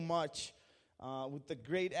much with a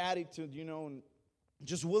great attitude, and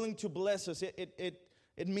just willing to bless us.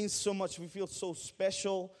 It means so much. We feel so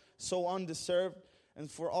special, so undeserved. And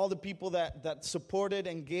for all the people that supported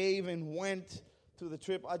and gave and went to the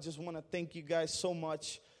trip, I just want to thank you guys so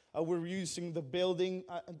much. We're using the building.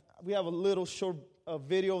 We have a little short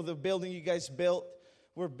video of the building you guys built.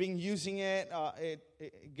 We've been using it.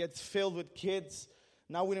 It gets filled with kids.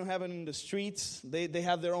 Now we don't have it in the streets. They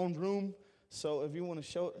have their own room. So if you want to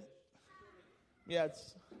show it. Yeah,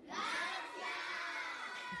 it's...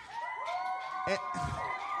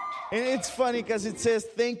 And it's funny because it says,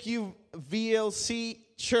 thank you, VLC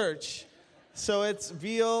Church. So it's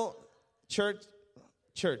VL Church.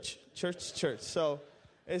 So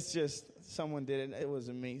it's just, someone did it. It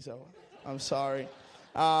wasn't me, so I'm sorry.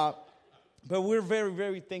 But we're very,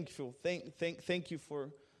 very thankful. Thank you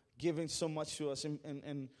for giving so much to us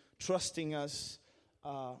and trusting us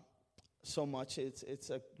so much. It's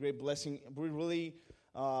a great blessing. We really,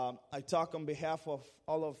 I talk on behalf of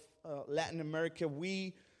all of Latin America.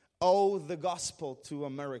 We owe the gospel to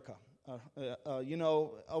America.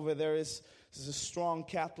 Over there is a strong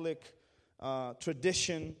Catholic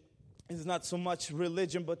tradition. It's not so much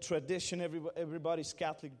religion, but tradition. Everybody's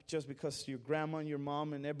Catholic just because your grandma and your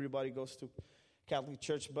mom and everybody goes to Catholic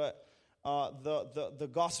church. But the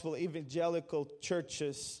gospel evangelical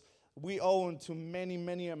churches, we owe to many,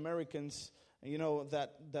 many Americans,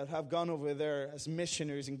 that have gone over there as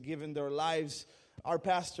missionaries and given their lives. Our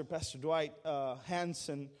pastor, Pastor Dwight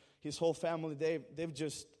Hansen, his whole family, they've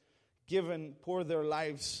just poured their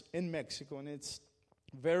lives in Mexico, and it's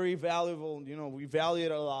very valuable. We value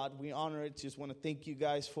it a lot. We honor it. Just want to thank you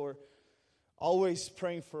guys for always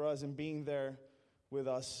praying for us and being there with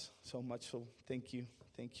us so much. So thank you.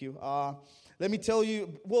 Let me tell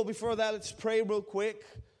you, well, before that, let's pray real quick.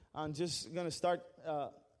 I'm just going to start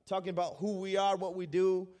talking about who we are, what we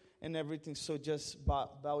do, and everything. So just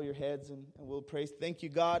bow your heads and we'll pray. Thank you,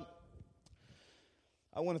 God.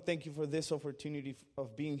 I want to thank you for this opportunity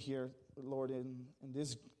of being here, Lord, in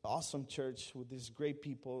this awesome church with these great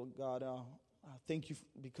people. God, thank you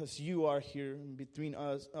because you are here in between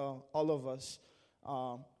us, all of us.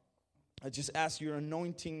 I just ask your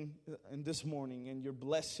anointing in this morning and your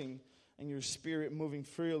blessing and your spirit moving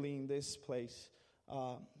freely in this place.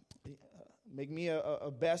 Make me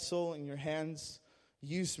a vessel in your hands.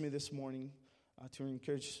 Use me this morning to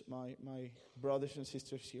encourage my brothers and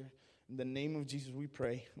sisters here. In the name of Jesus, we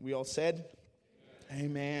pray. We all said,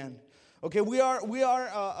 Amen. Okay, we are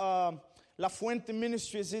La Fuente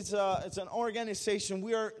Ministries. It's an organization.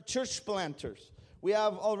 We are church planters. We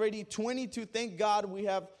have already 22. Thank God, we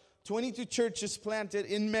have 22 churches planted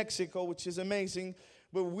in Mexico, which is amazing.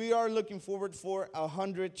 But we are looking forward for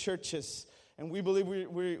 100 churches, and we believe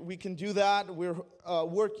we can do that. We're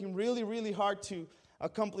working really, really hard to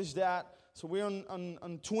accomplish that. So we're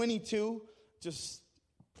on 22. Just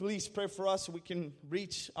please pray for us so we can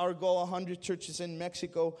reach our goal, 100 churches in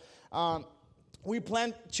Mexico. We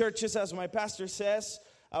plant churches, as my pastor says,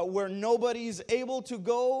 where nobody is able to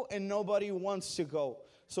go and nobody wants to go.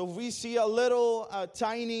 So if we see a little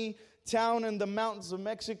tiny town in the mountains of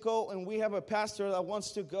Mexico and we have a pastor that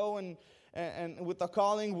wants to go and with a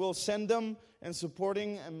calling, we'll send them and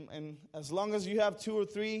supporting. And as long as you have 2 or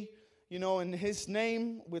 3, in his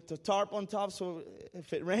name with the tarp on top, so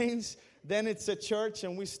if it rains, then it's a church.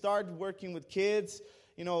 And we start working with kids,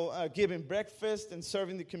 giving breakfast and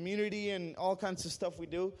serving the community and all kinds of stuff we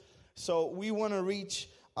do. So we want to reach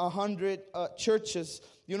 100 churches.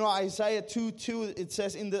 Isaiah 2:2, it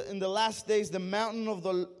says, in the last days, the mountain of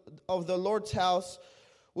the Lord's house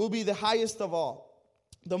will be the highest of all,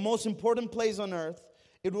 the most important place on earth.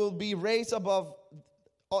 It will be raised above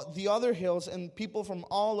the other hills, and people from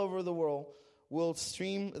all over the world will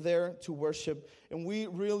stream there to worship. And we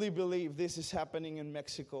really believe this is happening in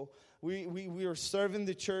Mexico. We are serving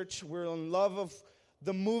the church. We're in love of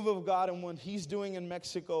the move of God and what He's doing in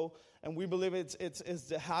Mexico. And we believe it's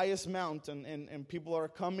the highest mountain, and people are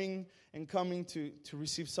coming to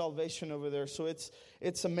receive salvation over there. So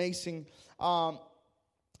it's amazing.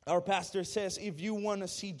 Our pastor says, if you want to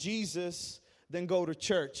see Jesus, then go to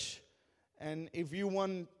church. And if you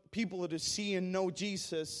want people to see and know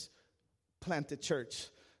Jesus, plant a church.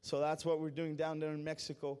 So that's what we're doing down there in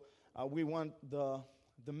Mexico. We want the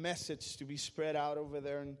message to be spread out over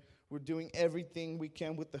there, and we're doing everything we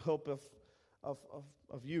can with the help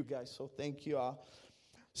of you guys. So thank you all.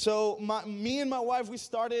 So me and my wife,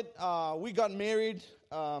 we got married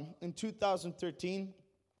in 2013.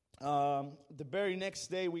 The very next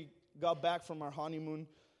day we got back from our honeymoon.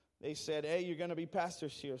 They said, hey, you're going to be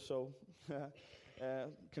pastors here. So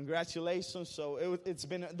congratulations. So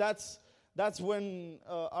that's when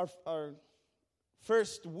our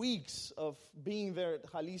first weeks of being there at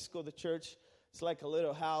Xalisco, the church, it's like a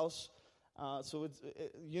little house. So it's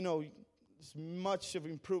there's much of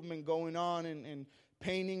improvement going on, and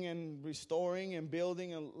painting and restoring and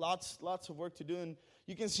building, and lots of work to do. And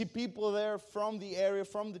you can see people there from the area,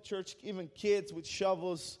 from the church, even kids with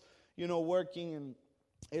shovels, working, and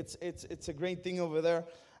it's a great thing over there.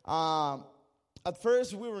 At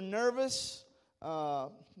first, we were nervous.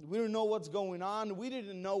 We didn't know what's going on. We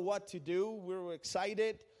didn't know what to do. We were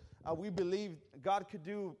excited. We believed God could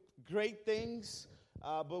do great things,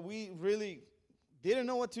 but we really didn't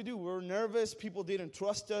know what to do. We were nervous. People didn't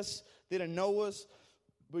trust us, didn't know us.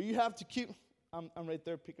 But you have to keep. I'm right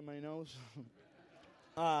there picking my nose.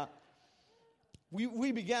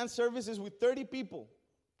 We began services with 30 people.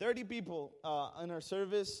 30 people in our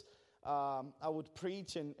service. I would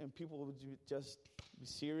preach, and people would just be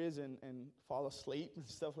serious and fall asleep and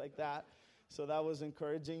stuff like that. So that was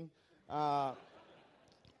encouraging. But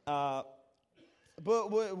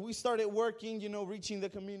we started working, reaching the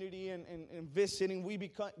community and visiting.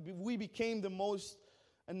 We became the most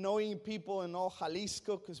annoying people in all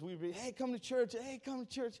Xalisco, because we'd be, hey, come to church. Hey, come to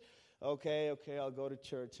church. Okay, I'll go to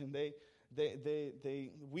church. And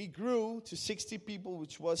we grew to 60 people,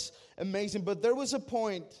 which was amazing. But there was a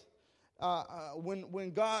point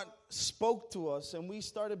when God spoke to us and we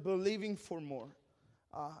started believing for more.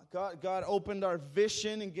 God opened our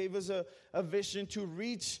vision and gave us a vision to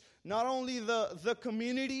reach not only the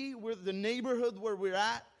community, the neighborhood where we're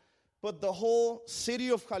at, but the whole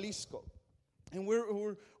city of Xalisco. And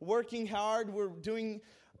we're working hard. We're doing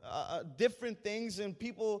different things, and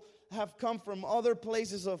people have come from other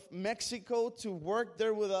places of Mexico to work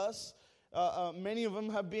there with us. Many of them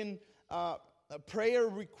have been prayer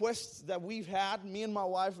requests that we've had. Me and my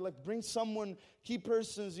wife, bring someone, key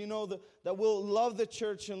persons, that will love the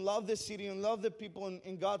church and love the city and love the people.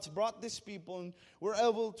 And God's brought these people, and we're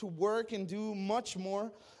able to work and do much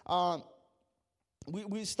more.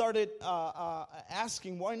 We started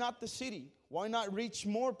asking, why not the city? Why not reach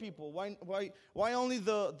more people? Why only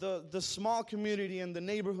the small community and the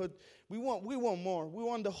neighborhood? We want more. We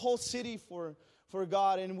want the whole city for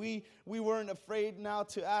God. And we weren't afraid now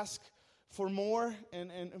to ask for more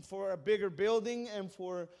and for a bigger building and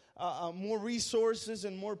for more resources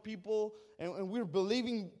and more people. And we're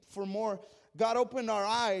believing for more. God opened our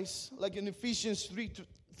eyes, like in Ephesians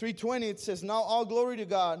 3:20, it says, now all glory to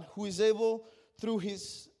God, who is able through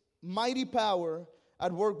His mighty power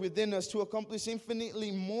at work within us to accomplish infinitely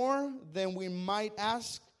more than we might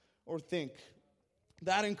ask or think.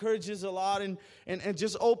 That encourages a lot, and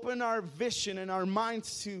just open our vision and our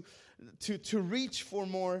minds to reach for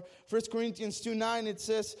more. 1 Corinthians 2:9, it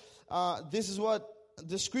says, this is what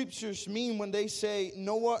the scriptures mean when they say,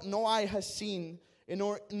 no eye has seen, and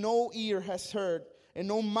no ear has heard, and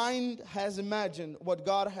no mind has imagined what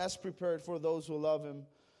God has prepared for those who love Him.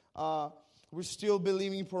 We're still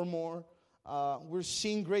believing for more. We're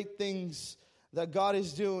seeing great things that God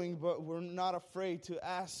is doing, but we're not afraid to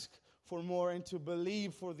ask for more and to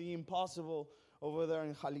believe for the impossible over there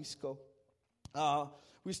in Xalisco.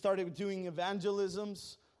 We started doing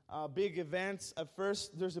evangelisms, big events. At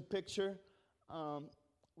first, there's a picture.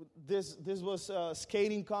 This was a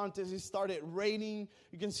skating contest. It started raining.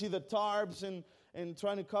 You can see the tarps and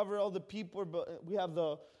trying to cover all the people, but we have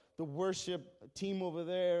the worship team over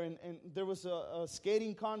there, and there was a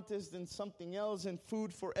skating contest and something else and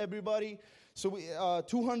food for everybody. So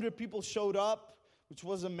 200 people showed up, which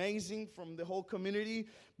was amazing, from the whole community.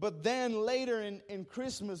 But then later in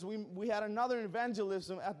Christmas, we had another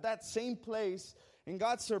evangelism at that same place, and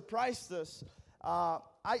God surprised us.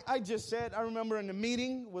 I just said, I remember in a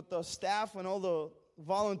meeting with the staff and all the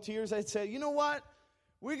volunteers, I said, you know what?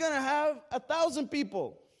 We're going to have 1,000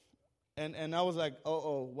 people. And I was like,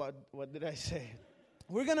 what did I say?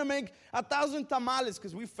 We're going to make 1,000 tamales,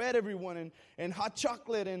 because we fed everyone, and hot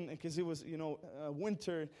chocolate, and because it was,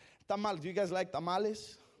 winter. Tamales. Do you guys like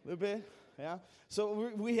tamales? A little bit? Yeah.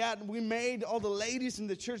 So we made all the ladies in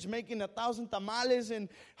the church making 1,000 tamales and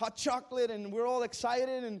hot chocolate, and we're all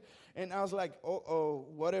excited. And I was like,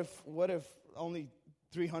 what if only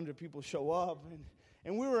 300 people show up?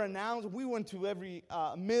 And we were announced. We went to every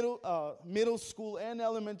middle school and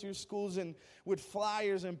elementary schools, and with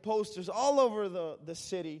flyers and posters all over the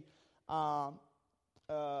city. I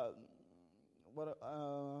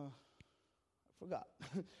forgot.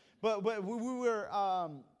 but we were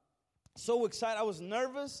so excited. I was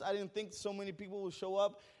nervous. I didn't think so many people would show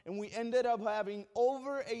up, and we ended up having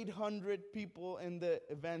over 800 people in the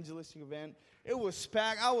evangelistic event. It was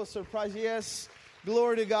packed. I was surprised. Yes.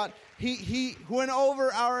 Glory to God. He went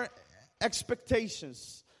over our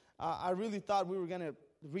expectations. I really thought we were going to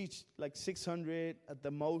reach like 600 at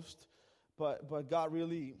the most, but God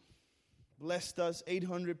really blessed us,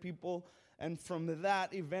 800 people. And from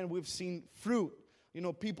that event, we've seen fruit. You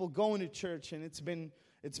know, people going to church, and it's been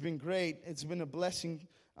great. It's been a blessing.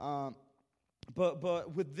 But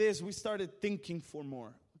with this, we started thinking for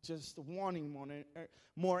more, just wanting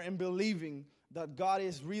more, and believing that God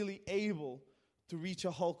is really able to reach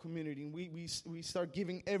a whole community. And we start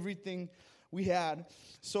giving everything we had.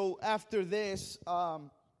 So after this,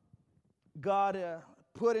 God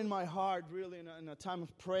put in my heart, really, in a time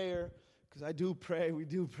of prayer, because I do pray, we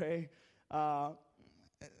do pray.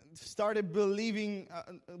 Started believing.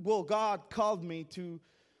 God called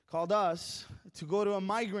us to go to a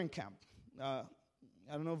migrant camp. I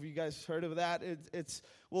don't know if you guys heard of that. It's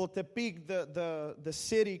Tepic, the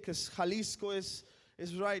city, because Xalisco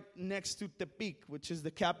is right next to Tepic, which is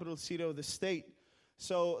the capital city of the state.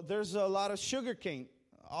 So there's a lot of sugarcane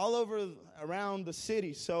all over around the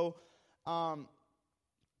city. So the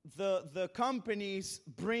companies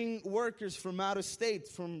bring workers from out of state,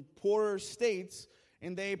 from poorer states,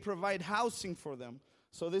 and they provide housing for them.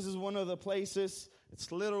 So this is one of the places.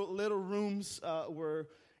 It's little rooms where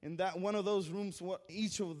in that one of those rooms,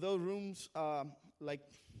 each of those rooms, like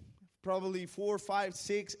probably 4, 5,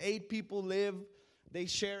 6, 8 people live. They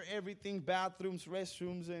share everything: bathrooms,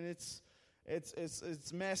 restrooms, and it's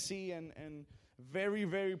messy and very,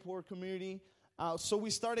 very poor community. So we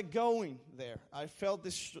started going there. I felt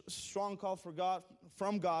this strong call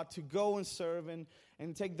from God to go and serve and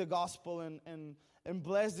take the gospel and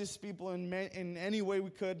bless these people in any way we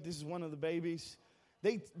could. This is one of the babies.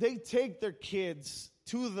 They take their kids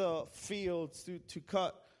to the fields to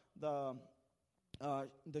cut the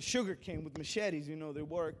sugar cane with machetes. You know, they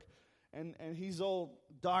work, and he's all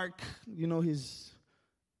dark. You know, he's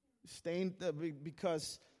stained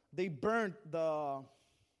because they burnt the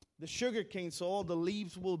sugar cane, so all the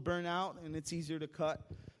leaves will burn out, and it's easier to cut.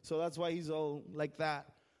 So that's why he's all like that.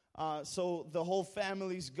 So the whole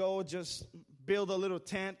families go, just build a little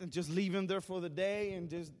tent and just leave him there for the day, and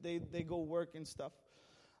just they go work and stuff.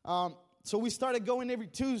 So we started going every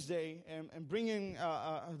Tuesday and bringing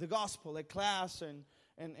the gospel, like class and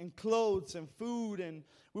clothes and food, and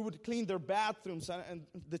we would clean their bathrooms. And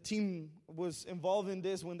the team was involved in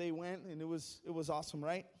this when they went, and it was awesome,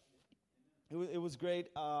 right? It was great.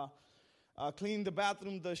 Cleaning the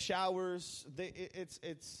bathroom, the showers. They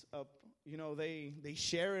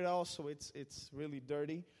share it all, so it's really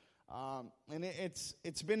dirty. And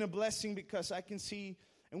it's been a blessing because I can see.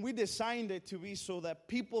 And we designed it to be so that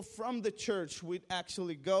people from the church would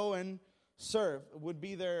actually go and serve. It would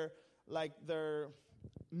be their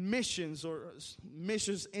missions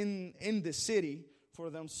in the city for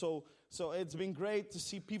them. So it's been great to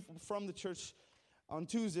see people from the church on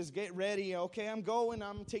Tuesdays get ready. Okay, I'm going.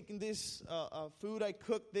 I'm taking this food. I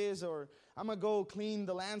cooked this, or I'm gonna go clean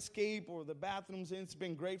the landscape or the bathrooms. And it's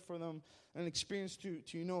been great for them, an experience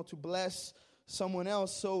to bless someone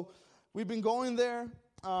else. So we've been going there.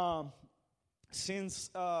 Since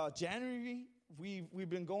January, we've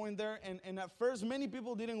been going there, and at first many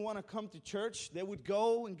people didn't want to come to church. They would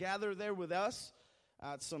go and gather there with us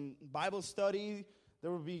at some Bible study.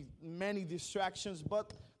 There would be many distractions,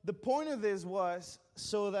 but the point of this was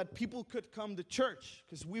so that people could come to church,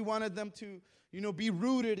 because we wanted them to, be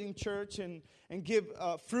rooted in church and give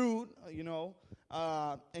fruit,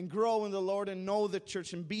 and grow in the Lord and know the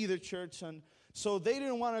church and be the church. And so they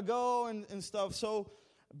didn't want to go and stuff. So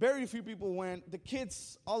very few people went. The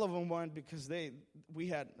kids, all of them went because we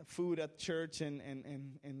had food at church and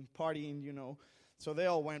partying, so they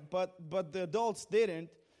all went. But the adults didn't.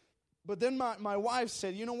 But then my wife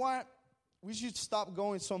said, you know what? We should stop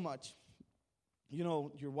going so much.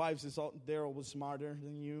 Your wife they're always smarter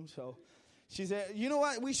than you. So she said, you know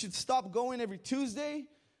what? We should stop going every Tuesday.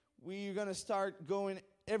 We're going to start going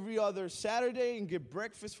every other Saturday and get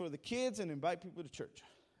breakfast for the kids and invite people to church.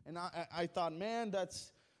 And I thought, man,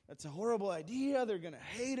 that's a horrible idea. They're going to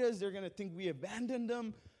hate us. They're going to think we abandoned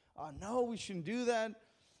them. No, we shouldn't do that.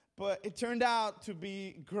 But it turned out to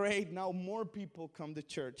be great. Now more people come to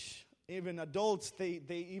church. Even adults, they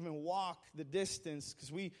even walk the distance.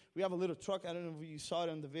 Because we have a little truck. I don't know if you saw it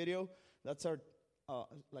in the video. That's our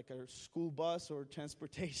school bus or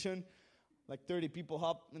transportation. Like 30 people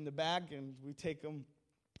hop in the back, and we take them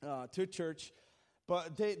to church.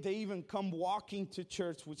 But they even come walking to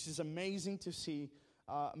church, which is amazing to see.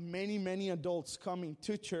 Many adults coming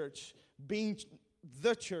to church, being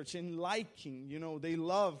the church and liking, they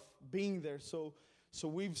love being there. So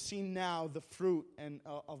we've seen now the fruit and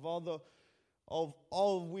of all of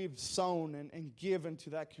all we've sown and given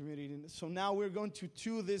to that community. And so now we're going to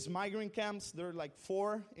 2 of these migrant camps. There are like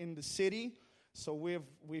 4 in the city. So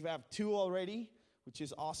we've have 2 already, which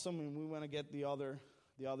is awesome, and we want to get the other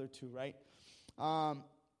 2, right?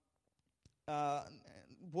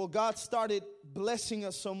 Well, God started blessing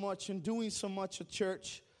us so much and doing so much at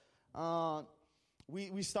church.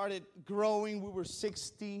 We started growing. We were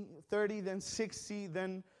 30, then 60,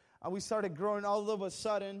 then we started growing all of a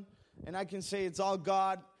sudden. And I can say it's all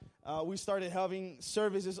God. We started having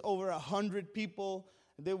services over 100 people.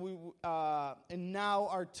 And now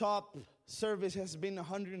our top service has been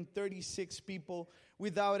 136 people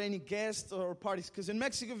without any guests or parties. Because in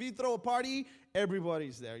Mexico, if you throw a party,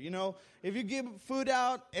 everybody's there. You know, if you give food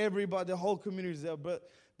out, everybody, the whole community is there.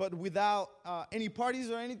 But without any parties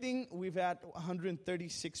or anything, we've had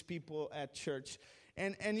 136 people at church.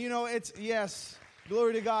 And you know, yes,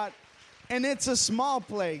 glory to God. And it's a small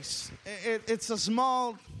place. It's a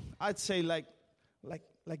small, I'd say like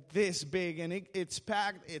this big. And it's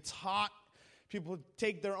packed. It's hot. People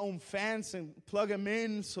take their own fans and plug them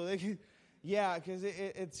in so they can, because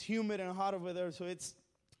it's humid and hot over there. So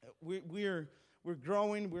we're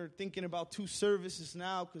growing. We're thinking about 2 services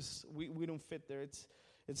now because we don't fit there.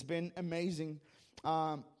 It's been amazing.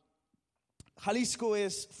 Xalisco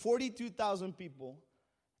is 42,000 people.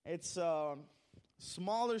 It's a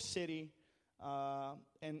smaller city.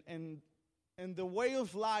 And the way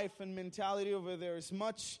of life and mentality over there is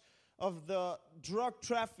much of the drug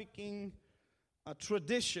trafficking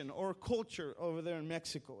tradition or culture over there in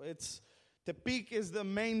Mexico. Tepic is the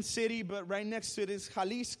main city, but right next to it is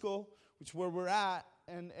Xalisco, which is where we're at.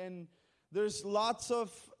 And there's lots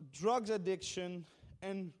of drugs addiction.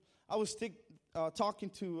 And I was talking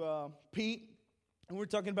to Pete, and we're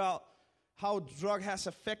talking about how drug has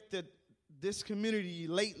affected this community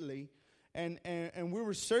lately. And we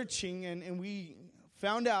were searching, and we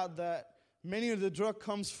found out that many of the drug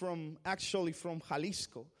comes from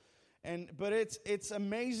Xalisco. But it's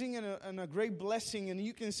amazing and a great blessing, and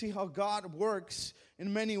you can see how God works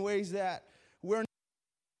in many ways that we're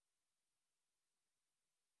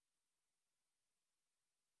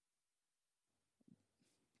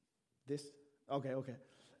this okay.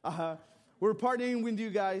 We're partnering with you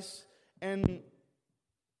guys, and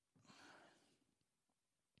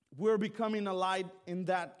we're becoming a light in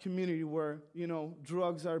that community where, you know,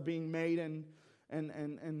 drugs are being made and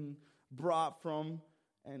brought from.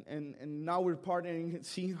 And now we're partnering and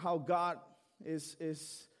seeing how God is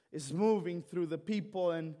moving through the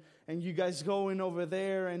people, and you guys going over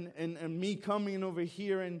there and me coming over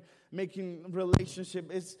here and making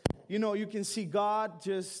relationship. It's, you know, you can see God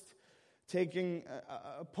just taking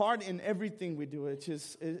a part in everything we do. It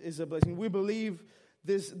just is a blessing. We believe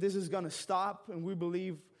this is going to stop, and we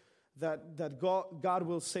believe that God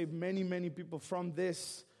will save many, many people from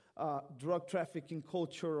this drug trafficking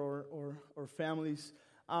culture or families.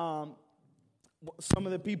 Some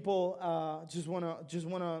of the people just want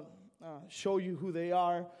to show you who they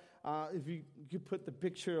are. If you put the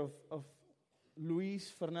picture of Luis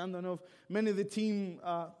Fernando, know many of the team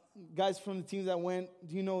guys from the team that went.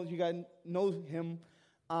 You guys know him.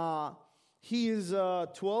 He is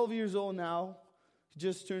 12 years old now. He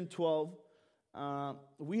just turned 12.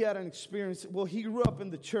 We had an experience. Well, he grew up in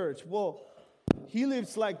the church. Well, he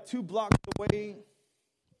lives like 2 blocks away.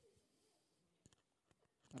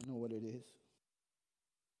 I don't know what it is.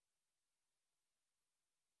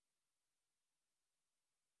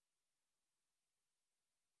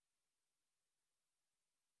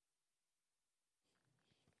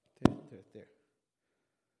 There.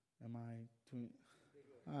 Am I doing?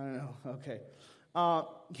 I don't know. Okay.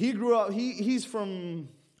 He grew up. He's from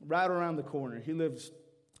right around the corner. He lives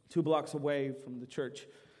 2 blocks away from the church,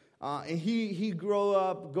 and he grew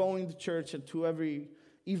up going to church and to every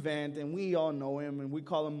event, and we all know him, and we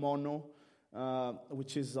call him Mono,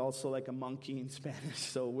 which is also like a monkey in Spanish.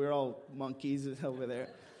 So we're all monkeys over there.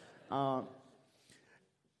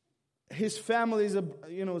 His family is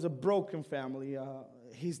a broken family.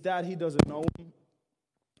 His dad, he doesn't know him.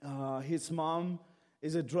 His mom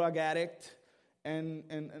is a drug addict and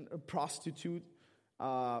a prostitute.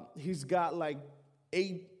 He's got like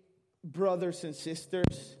 8 brothers and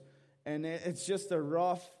sisters, and it's just a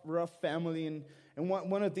rough family. And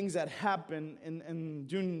one of the things that happened and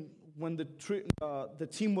during when the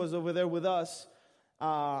team was over there with us,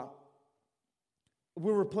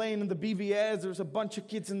 we were playing in the BVS. There was a bunch of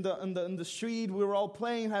kids in the street. We were all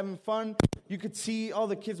playing, having fun. You could see all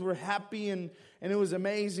the kids were happy, and it was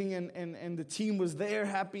amazing. And the team was there,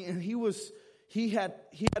 happy. And he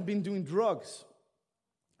had been doing drugs,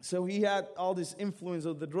 so he had all this influence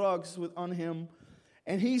of the drugs on him.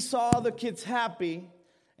 And he saw the kids happy,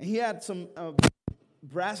 and he had some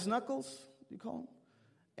brass knuckles, you call them,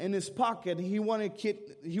 in his pocket. He wanted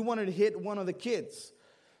to hit one of the kids.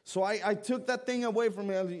 So I took that thing away from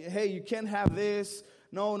him. Hey, you can't have this.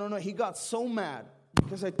 No. He got so mad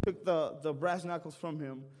because I took the brass knuckles from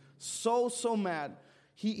him. So mad.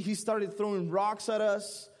 He started throwing rocks at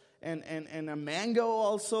us and a mango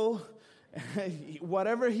also.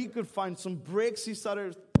 Whatever he could find, some bricks he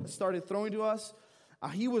started throwing to us.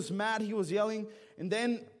 He was mad. He was yelling. And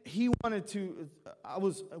then he wanted to,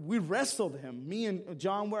 we wrestled him. Me and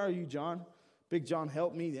John, where are you, John? Big John,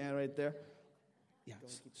 help me. Yeah, right there. Yeah,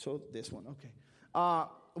 so this one, okay.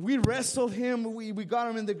 We wrestled him. We got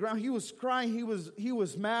him in the ground. He was crying. He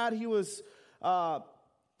was mad. He was,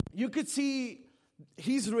 you could see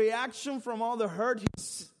his reaction from all the hurt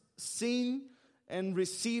he's seen and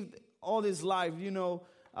received all his life. You know,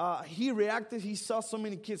 he reacted. He saw so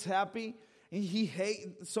many kids happy. And he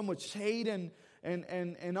hate so much hate and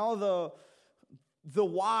all the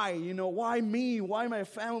why, you know, why me? Why my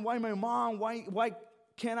family? Why my mom? Why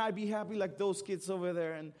can't I be happy like those kids over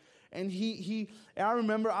there? And I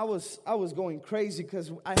remember I was going crazy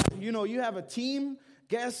because you have a team,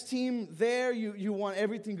 guest team there. You want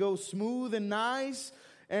everything to go smooth and nice,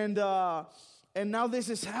 and now this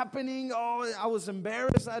is happening. Oh, I was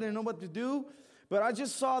embarrassed. I didn't know what to do, but I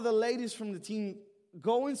just saw the ladies from the team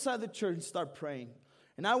go inside the church and start praying.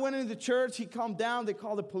 And I went into the church. He calmed down. They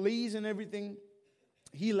called the police and everything.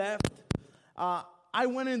 He left. I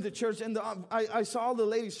went into the church, and I saw all the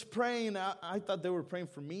ladies praying. I thought they were praying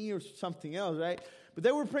for me or something else, right? But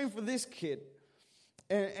they were praying for this kid.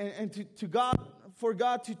 And for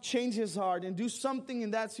God to change his heart and do something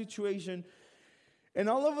in that situation. And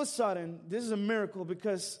all of a sudden, this is a miracle,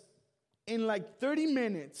 because in like 30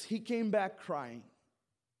 minutes, he came back crying.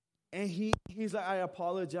 And he's like, I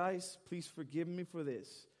apologize. Please forgive me for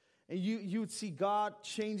this. And you would see God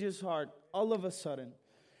change his heart all of a sudden.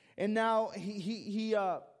 And now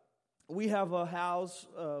we have a house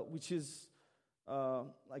which is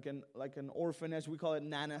like an orphanage. We call it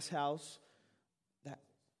Nana's house.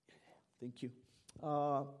 Thank you.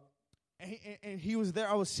 And he was there.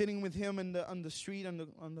 I was sitting with him on the street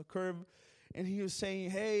on the curb, and he was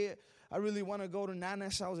saying, "Hey, I really want to go to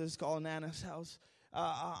Nana's house." It's called Nana's house.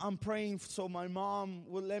 I'm praying so my mom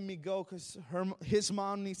will let me go, because his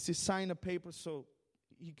mom needs to sign a paper so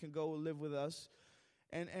he can go live with us.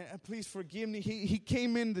 And please forgive me. He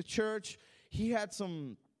came in the church. He had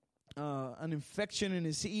an infection in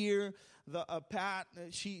his ear. Pat,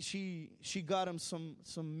 she got him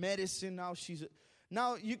some medicine.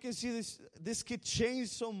 Now you can see this kid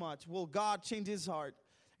changed so much. Well, God changed his heart,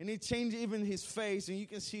 and He changed even his face, and you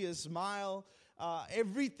can see his smile.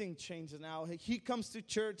 Everything changes now. He comes to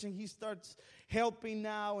church and he starts helping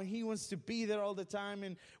now, and he wants to be there all the time.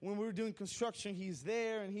 And when we're doing construction, he's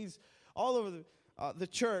there, and he's all over the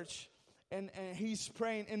church, and he's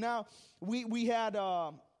praying. And now we had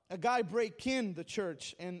a guy break in the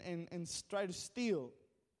church and try to steal.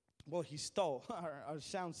 Well, he stole our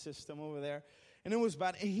sound system over there, and it was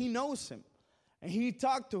bad. And he knows him, and he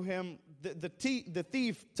talked to him. The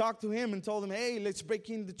thief talked to him and told him, "Hey, let's break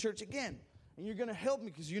into the church again. And you're going to help me,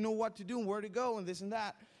 because you know what to do and where to go and this and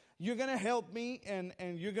that. You're going to help me, and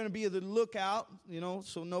you're going to be the lookout,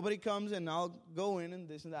 so nobody comes, and I'll go in and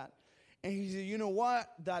this and that." And he said, "You know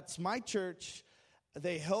what? That's my church.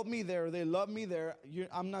 They help me there. They love me there.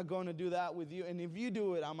 I'm not going to do that with you. And if you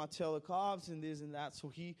do it, I'm going to tell the cops and this and that." So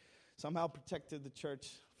he somehow protected the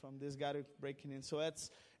church from this guy breaking in. So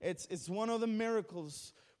it's one of the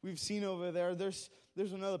miracles we've seen over there. There's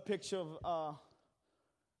another picture of...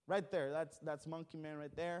 right there, that's Monkey Man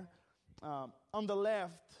right there. On the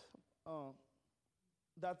left,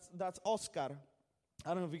 that's Oscar. I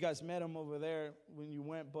don't know if you guys met him over there when you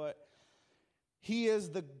went, but he is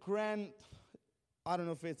the I don't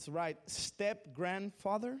know if it's right,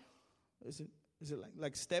 step-grandfather. Is it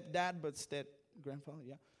like stepdad, but step-grandfather?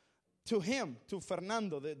 Yeah. To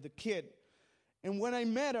Fernando, the kid. And when I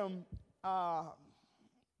met him,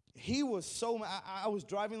 he was so. I was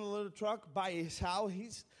driving a little truck by his house,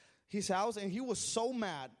 and he was so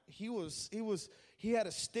mad. He had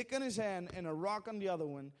a stick in his hand and a rock on the other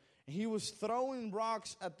one, and he was throwing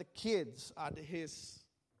rocks at the kids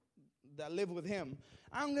that live with him.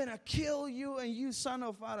 "I'm gonna kill you, and you son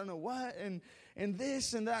of I don't know what, and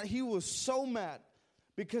this and that." He was so mad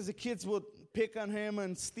because the kids would pick on him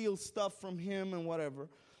and steal stuff from him and whatever.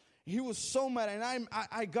 He was so mad, and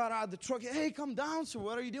I got out of the truck. "Hey, come down, sir.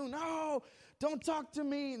 What are you doing?" "No, don't talk to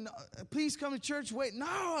me. No, please come to church. Wait, no,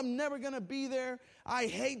 I'm never going to be there. I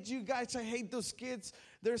hate you guys. I hate those kids.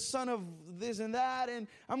 They're son of this and that, and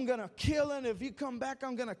I'm going to kill him. If you come back,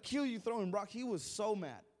 I'm going to kill you, throwing rock. He was so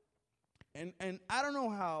mad. And I don't know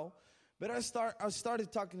how, but I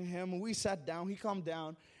started talking to him, and we sat down. He calmed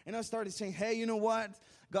down, and I started saying, hey, you know what?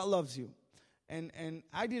 God loves you. And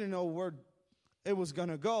I didn't know where it was going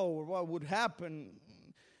to go or what would happen.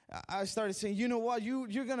 I started saying, you know what?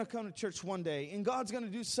 You're going to come to church one day, and God's going to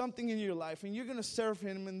do something in your life, and you're going to serve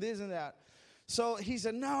him and this and that. So he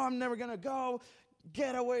said, no, I'm never going to go.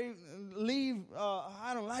 Get away, leave.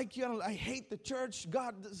 I don't like you. I hate the church.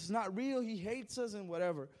 God is not real. He hates us and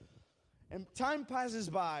whatever. And time passes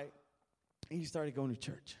by, and he started going to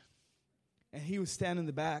church. And he would stand in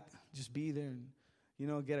the back, just be there and,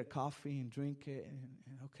 get a coffee and drink it.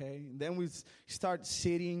 And okay. And then we start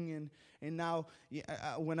sitting. And now,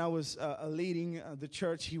 when I was leading the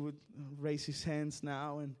church, he would raise his hands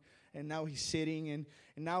now. And now he's sitting. And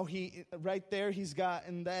now right there, he's got,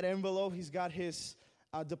 in that envelope, he's got his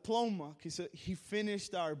diploma. He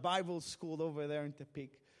finished our Bible school over there in Tepic.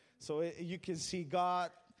 So you can see God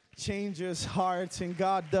changes hearts, and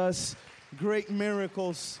God does great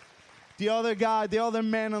miracles. The other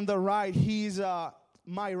man on the right, he's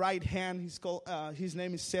my right hand. He's called. His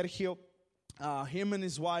name is Sergio. Him and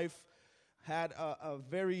his wife had a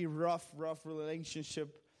very rough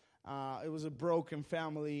relationship. It was a broken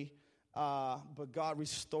family, but God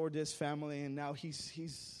restored this family, and now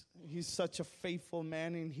he's such a faithful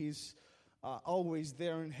man, and he's always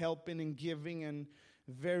there and helping and giving and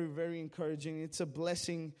very, very encouraging. It's a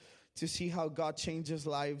blessing to see how God changes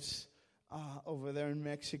lives over there in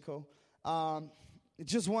Mexico. I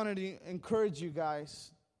just wanted to encourage you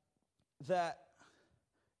guys that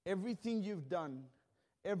everything you've done,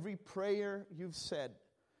 every prayer you've said,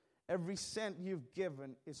 every cent you've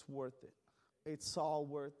given is worth it. It's all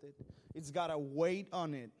worth it. It's got a weight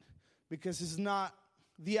on it, because it's not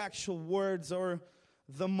the actual words or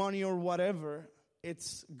the money or whatever.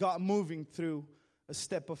 It's God moving through a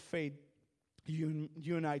step of faith you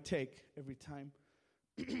and I take every time.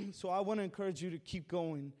 So I want to encourage you to keep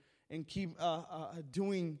going and keep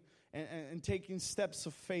doing and taking steps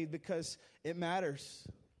of faith, because it matters.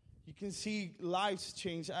 You can see lives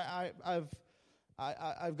change. I've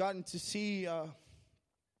gotten to see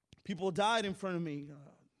people died in front of me,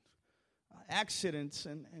 accidents,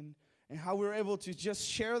 and how we were able to just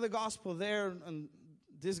share the gospel there. And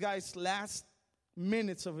this guy's last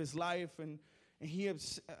minutes of his life, and he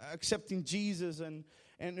accepting Jesus, and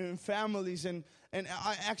families, and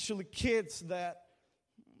actually kids that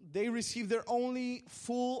they receive their only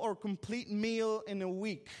full or complete meal in a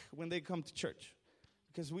week when they come to church.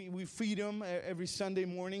 Because we feed them every Sunday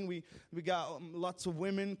morning. We got lots of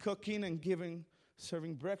women cooking and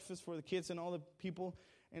serving breakfast for the kids and all the people.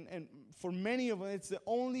 And for many of them, it's the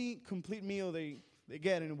only complete meal they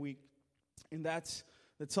get in a week. And that's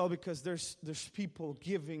all because there's people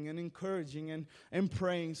giving and encouraging and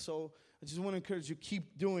praying. So I just want to encourage you,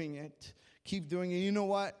 keep doing it. Keep doing it. You know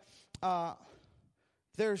what?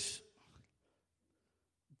 There's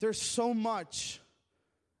so much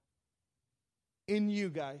in you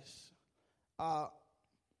guys.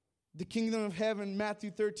 The kingdom of heaven,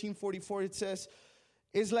 Matthew 13:44, it says,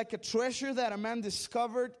 is like a treasure that a man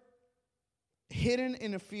discovered hidden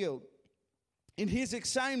in a field. In his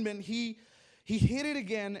excitement, he hid it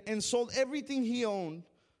again and sold everything he owned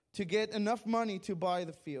to get enough money to buy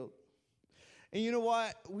the field. And you know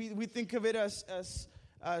what? We think of it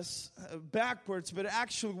as backwards, but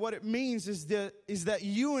actually what it means is that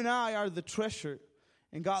you and I are the treasure.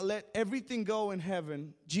 And God let everything go in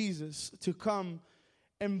heaven, Jesus, to come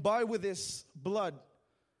and buy with his blood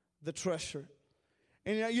the treasure.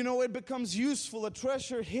 And it becomes useful. A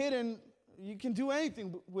treasure hidden, you can do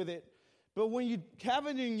anything with it. But when you have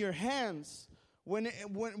it in your hands, when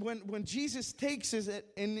Jesus takes it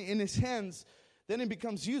in his hands, then it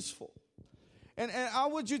becomes useful. And I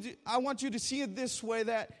want you to see it this way,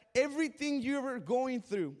 that everything you're going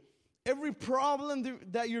through, every problem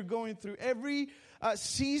that you're going through, every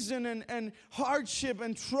season and hardship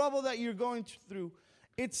and trouble that you're going through,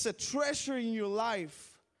 it's a treasure in your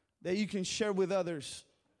life that you can share with others.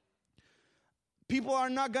 People are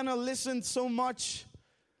not going to listen so much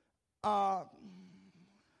to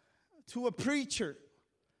a preacher.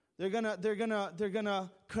 They're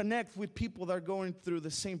gonna connect with people that are going through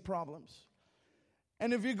the same problems.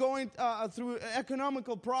 And if you're going through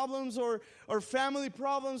economical problems or family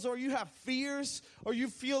problems, or you have fears, or you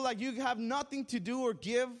feel like you have nothing to do or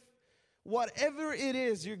give, whatever it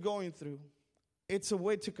is you're going through, it's a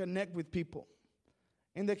way to connect with people.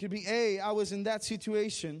 And there could be, hey, I was in that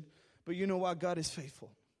situation, But you know what? God is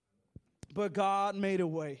faithful. But God made a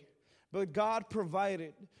way. But God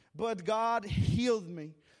provided. But God healed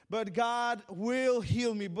me. But God will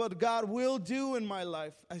heal me. But God will do in my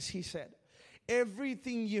life, as He said.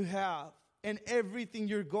 Everything you have and everything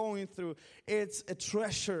you're going through, it's a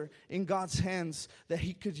treasure in God's hands that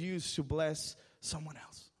He could use to bless someone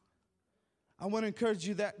else. I want to encourage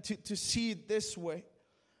you that to see it this way.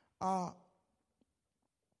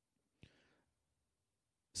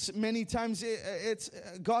 Many times it's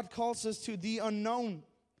God calls us to the unknown.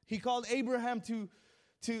 He called Abraham to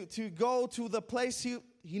go to the place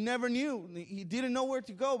he never knew. He didn't know where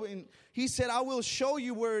to go. And He said, I will show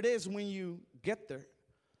you where it is when you get there.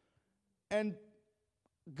 And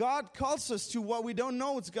God calls us to what we don't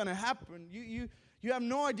know is going to happen. You have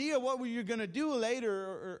no idea what you're going to do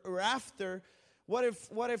later or after. What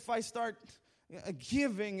if I start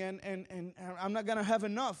giving and I'm not going to have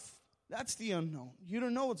enough? That's the unknown. You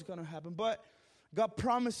don't know what's going to happen. But God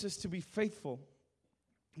promises to be faithful.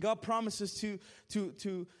 God promises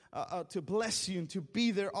to bless you and to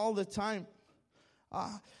be there all the time.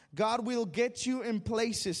 God will get you in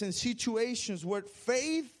places and situations where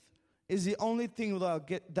faith is the only thing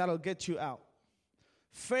that'll get you out.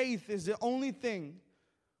 Faith is the only thing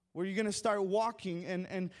where you're going to start walking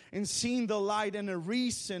and seeing the light and a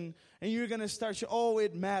reason, and you're going to start, oh,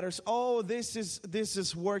 it matters. Oh, this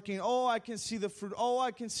is working. Oh, I can see the fruit. Oh,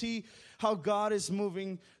 I can see how God is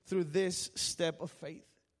moving through this step of faith.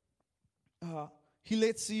 He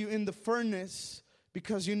lets you in the furnace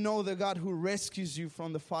because you know the God who rescues you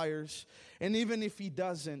from the fires. And even if He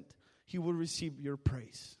doesn't, He will receive your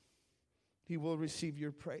praise. He will receive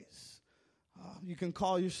your praise. You can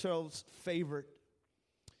call yourselves favored.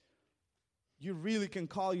 You really can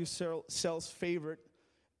call yourselves favored.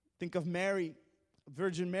 Think of Mary,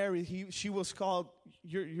 Virgin Mary. She was called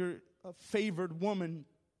your favored woman.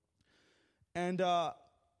 And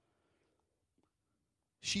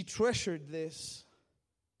she treasured this.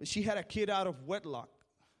 She had a kid out of wedlock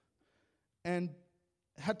and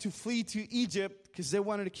had to flee to Egypt because they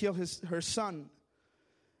wanted to kill her son.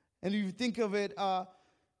 And if you think of it,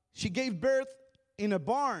 she gave birth in a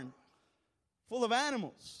barn full of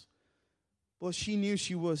animals. Well, she knew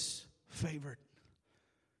she was favored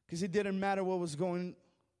because it didn't matter what was going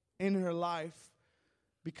in her life,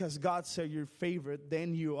 because God said you're favored,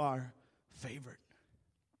 then you are favored.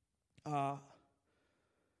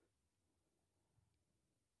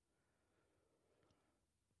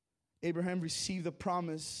 Abraham received the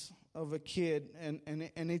promise of a kid,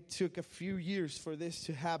 and it took a few years for this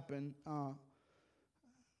to happen.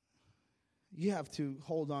 You have to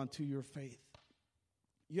hold on to your faith.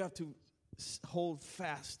 You have to hold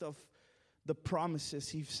fast of the promises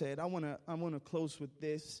He said. I want to close with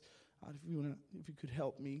this. If you could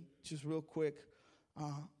help me, just real quick.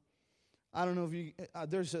 I don't know if you.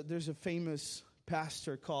 There's a famous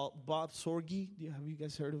pastor called Bob Sorge. Have you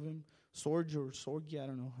guys heard of him? Sorge or Sorge? I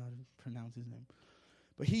don't know how to pronounce his name.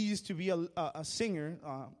 But he used to be a singer,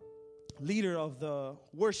 leader of the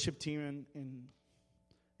worship team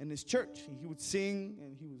in his church. He would sing,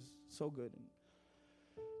 and he was so good.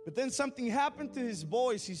 But then something happened to his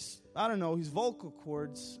voice, his vocal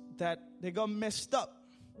cords, that they got messed up.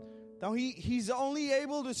 Now he's only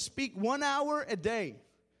able to speak 1 hour a day.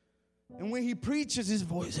 And when he preaches, his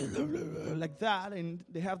voice is like that, and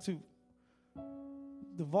they have to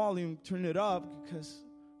the volume turn it up because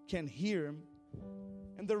you can't hear him.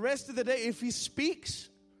 And the rest of the day, if he speaks,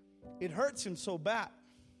 it hurts him so bad.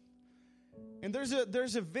 And there's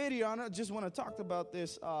a video, and I just want to talk about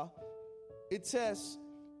this. It says,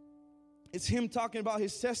 it's him talking about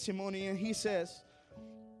his testimony, and he says,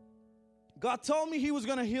 God told me He was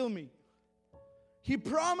going to heal me. He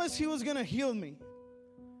promised He was going to heal me.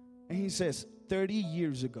 And he says, 30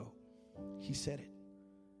 years ago, He said it.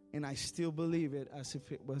 And I still believe it as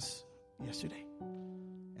if it was yesterday.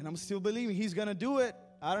 And I'm still believing He's going to do it.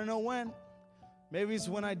 I don't know when. Maybe it's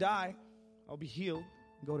when I die, I'll be healed,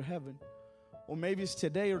 go to heaven. Or maybe it's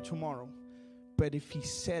today or tomorrow. But if He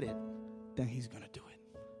said it, then He's going to do it.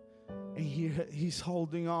 And he's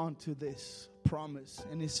holding on to this promise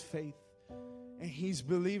and his faith. And he's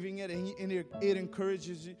believing it, and it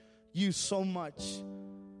encourages you so much.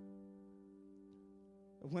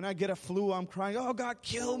 When I get a flu, I'm crying, oh, God,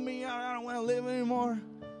 kill me. I don't want to live anymore.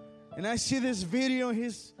 And I see this video.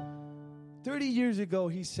 30 years ago,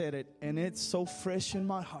 he said it. And it's so fresh in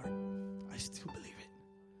my heart. I still believe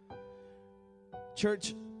it.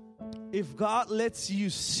 Church, if God lets you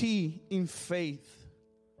see in faith,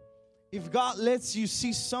 if God lets you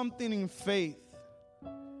see something in faith,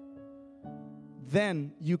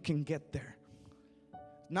 then you can get there.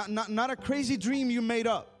 Not a crazy dream you made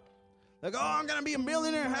up. Like, oh, I'm going to be a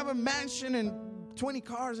millionaire, have a mansion and 20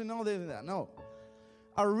 cars and all this and that. No.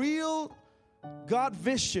 A real God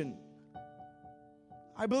vision.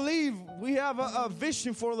 I believe we have a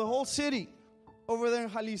vision for the whole city over there in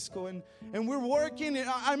Xalisco. And we're working.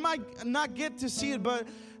 I might not get to see it, but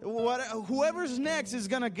whoever's next is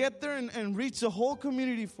going to get there and reach the whole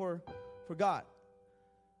community for God.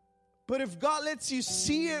 But if God lets you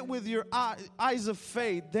see it with your eyes of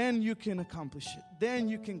faith, then you can accomplish it. Then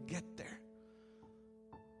you can get there.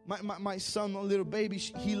 My son, a little baby,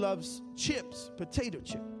 he loves chips, potato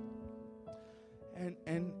chip.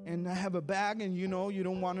 And I have a bag, and you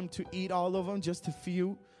don't want him to eat all of them, just a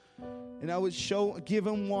few. And I would give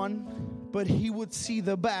him one, but he would see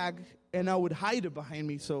the bag, and I would hide it behind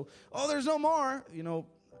me. So, there's no more.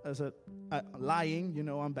 As lying,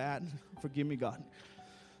 I'm bad. Forgive me, God.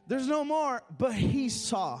 There's no more, but he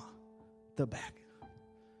saw the bag.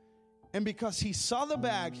 And because he saw the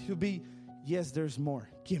bag, he'll be, yes, there's more.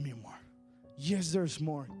 Give me more. Yes, there's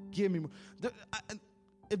more. Give me more.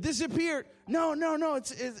 It disappeared. No.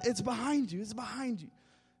 It's behind you. It's behind you.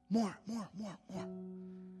 More.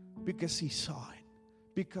 Because he saw it.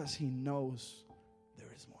 Because he knows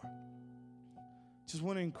there is more. Just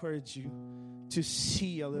want to encourage you to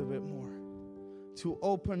see a little bit more. To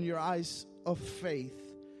open your eyes of faith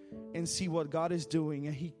and see what God is doing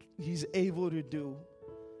and He's able to do.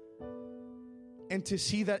 And to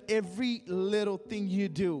see that every little thing you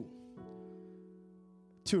do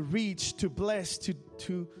to reach, to bless,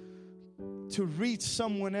 to reach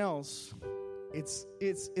someone else,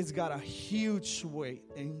 it's got a huge weight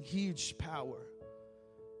and huge power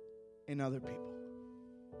in other people.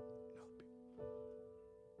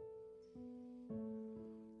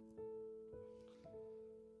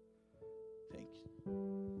 Thank you.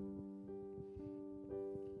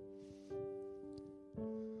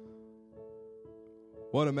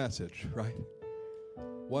 What a message, right?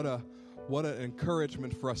 What an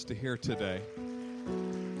encouragement for us to hear today.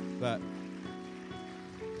 That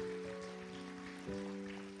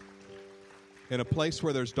in a place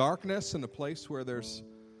where there's darkness, in a place where there's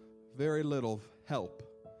very little help,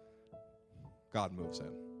 God moves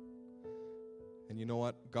in. And you know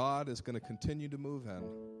what? God is going to continue to move in.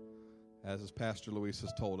 As Pastor Luis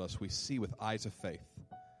has told us, we see with eyes of faith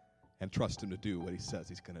and trust Him to do what He says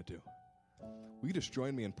He's going to do. Will you just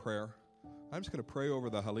join me in prayer? I'm just going to pray over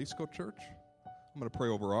the Xalisco church. I'm going to pray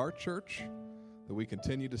over our church that we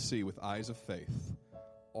continue to see with eyes of faith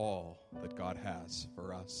all that God has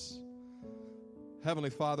for us. Heavenly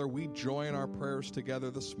Father, we join our prayers together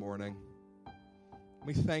this morning.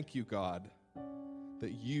 We thank you, God,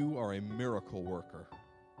 that you are a miracle worker,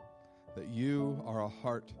 that you are a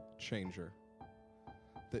heart changer,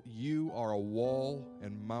 that you are a wall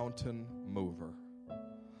and mountain mover,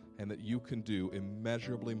 and that you can do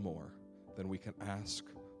immeasurably more than we can ask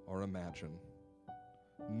or imagine.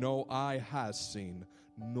 No eye has seen,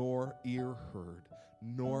 nor ear heard,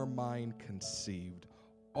 nor mind conceived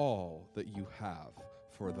all that you have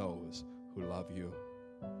for those who love you.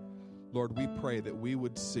 Lord, we pray that we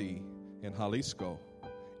would see in Xalisco,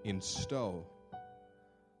 in Stowe,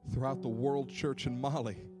 throughout the world church in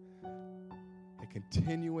Mali, a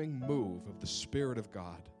continuing move of the Spirit of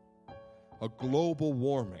God, a global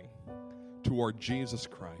warming toward Jesus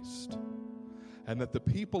Christ, and that the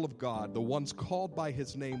people of God, the ones called by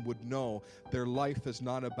His name, would know their life is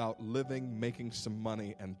not about living, making some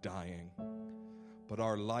money, and dying, but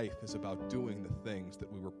our life is about doing the things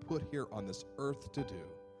that we were put here on this earth to do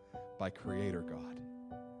by Creator God.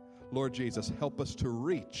 Lord Jesus, help us to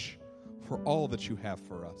reach for all that you have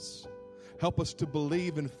for us. Help us to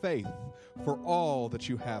believe in faith for all that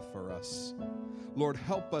you have for us. Lord,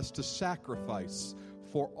 help us to sacrifice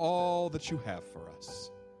for all that you have for us.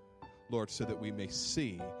 Lord, so that we may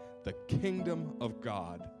see the kingdom of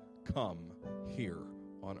God come here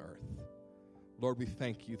on earth. Lord, we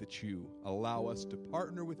thank you that you allow us to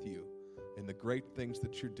partner with you in the great things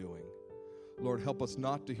that you're doing. Lord, help us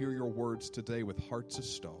not to hear your words today with hearts of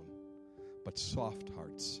stone, but soft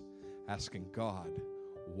hearts, asking God,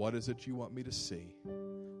 what is it you want me to see?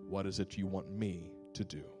 What is it you want me to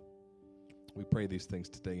do? We pray these things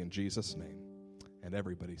today in Jesus' name. And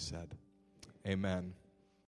everybody said, amen.